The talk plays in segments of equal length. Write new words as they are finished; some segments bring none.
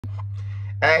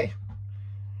Hey,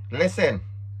 listen,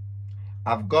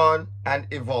 I've gone and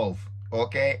evolved,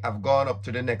 okay? I've gone up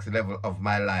to the next level of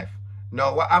my life.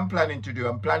 Now, what I'm planning to do,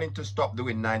 I'm planning to stop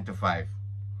doing 9 to 5,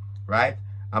 right?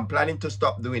 I'm planning to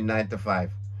stop doing 9 to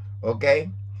 5, okay?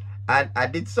 And I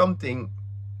did something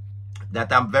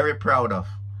that I'm very proud of,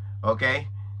 okay?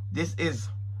 This is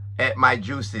my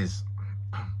juices.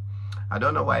 I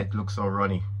don't know why it looks so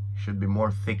runny. Should be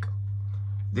more thick.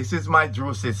 This is my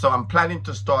juices. So I'm planning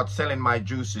to start selling my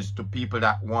juices to people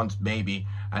that want baby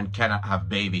and cannot have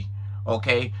baby.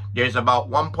 Okay? There's about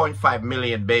 1.5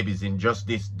 million babies in just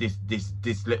this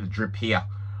little drip here.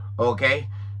 Okay?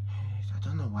 I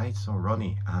don't know why it's so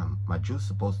runny. My juice is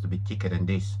supposed to be thicker than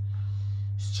this.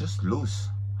 It's just loose.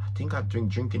 I think I've been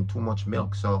drinking too much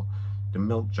milk, so the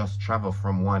milk just travel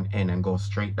from one end and go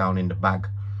straight down in the bag.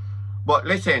 But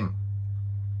listen,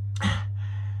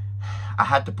 I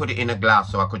had to put it in a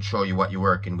glass so I could show you what you're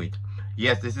working with.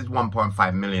 Yes, this is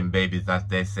 1.5 million babies, as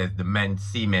they said. The men,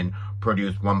 semen,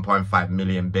 produce 1.5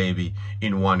 million baby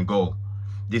in one go.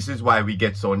 This is why we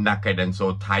get so knackered and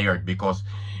so tired, because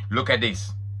look at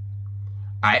this.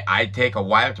 I take a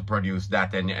while to produce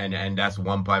that, and that's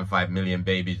 1.5 million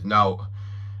babies. Now,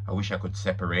 I wish I could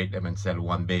separate them and sell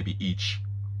one baby each.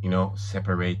 You know,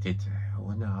 separate it. I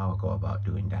wonder how I go about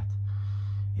doing that.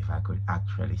 If I could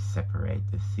actually separate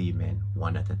the semen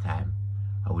one at a time,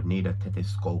 I would need a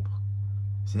stethoscope.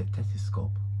 Is it a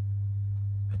stethoscope?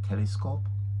 A telescope?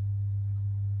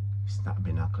 It's not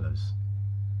binoculars.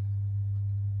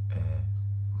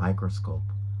 Microscope.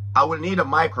 I will need a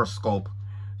microscope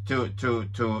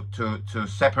to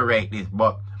separate this.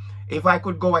 But if I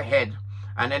could go ahead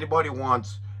and anybody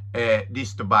wants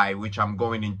this to buy, which I'm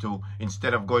going into,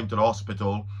 instead of going to the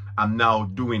hospital, I'm now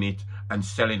doing it and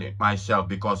selling it myself,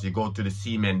 because you go to the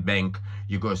semen bank,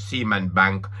 you go semen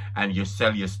bank, and you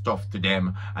sell your stuff to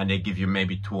them, and they give you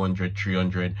maybe 200,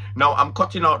 300. Now I'm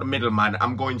cutting out the middleman.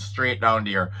 I'm going straight down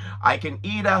there.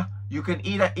 You can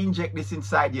either inject this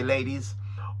inside you, ladies,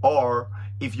 or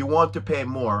if you want to pay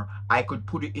more, I could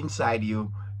put it inside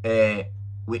you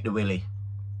with the willy.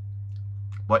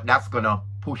 But that's gonna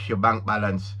push your bank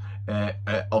balance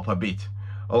up a bit.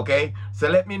 Okay, so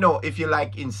let me know if you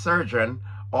like insertion,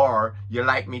 or you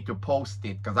like me to post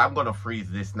it, because I'm gonna freeze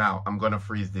this now. I'm gonna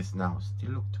freeze this now.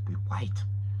 Still look to be white.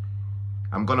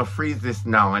 I'm gonna freeze this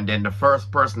now, and then the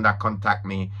first person that contact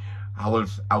me, I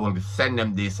will send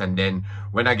them this, and then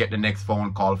when I get the next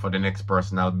phone call for the next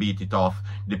person, I'll beat it off.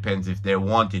 Depends if they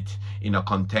want it in a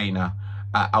container.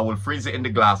 I will freeze it in the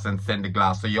glass and send the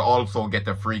glass, so you also get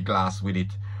a free glass with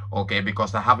it. Okay,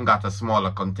 because I haven't got a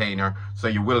smaller container, so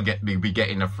you will be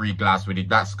getting a free glass with it.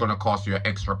 That's gonna cost you an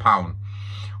extra £1.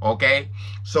 Okay,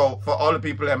 so for all the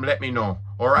people, let me know.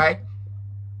 All right,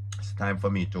 it's time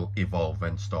for me to evolve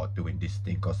and start doing this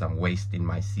thing, because I'm wasting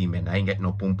my semen. I ain't get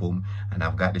no pum pum, and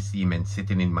I've got the semen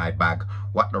sitting in my bag.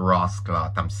 What the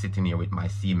rascal! I'm sitting here with my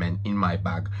semen in my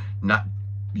bag, not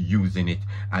using it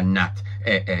and not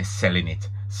selling it.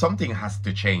 Something has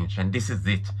to change, and this is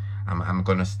it. I'm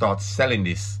gonna start selling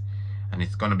this, and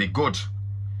it's gonna be good,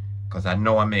 because I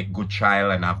know I make good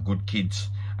child and I have good kids,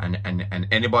 and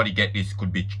anybody get this,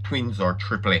 could be twins or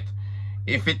triplet.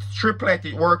 If it's triplet,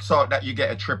 it works out that you get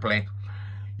a triplet,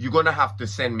 you're gonna have to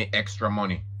send me extra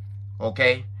money,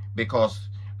 okay? Because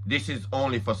this is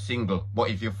only for single.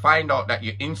 But if you find out that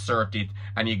you insert it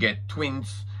and you get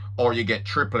twins or you get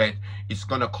triplet, it's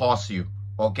gonna cost you,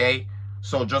 okay?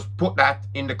 So just put that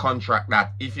in the contract,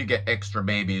 that if you get extra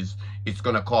babies, it's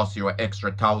gonna cost you an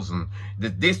extra 1,000.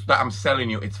 This that I'm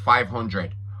selling you, it's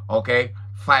 500, okay?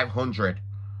 500,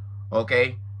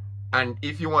 okay? And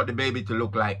if you want the baby to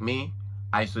look like me,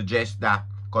 I suggest that,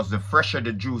 because the fresher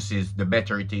the juice is, the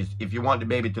better it is. If you want the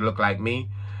baby to look like me,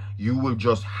 you will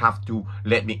just have to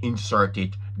let me insert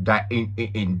it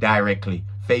in directly,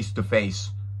 face to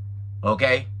face,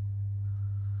 okay?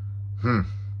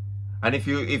 And if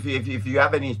you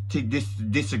have any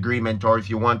disagreement, or if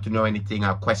you want to know anything,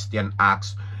 a question,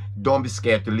 ask, don't be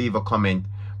scared to leave a comment.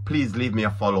 Please leave me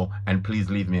a follow, and please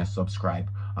leave me a subscribe.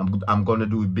 I'm gonna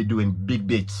be doing big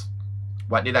bits.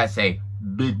 What did I say?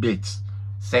 Big bits.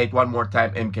 Say it one more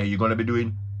time, MK. You're gonna be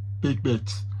doing big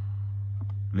bits.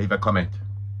 Leave a comment,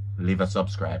 leave a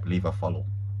subscribe, leave a follow.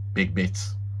 Big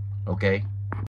bits. Okay?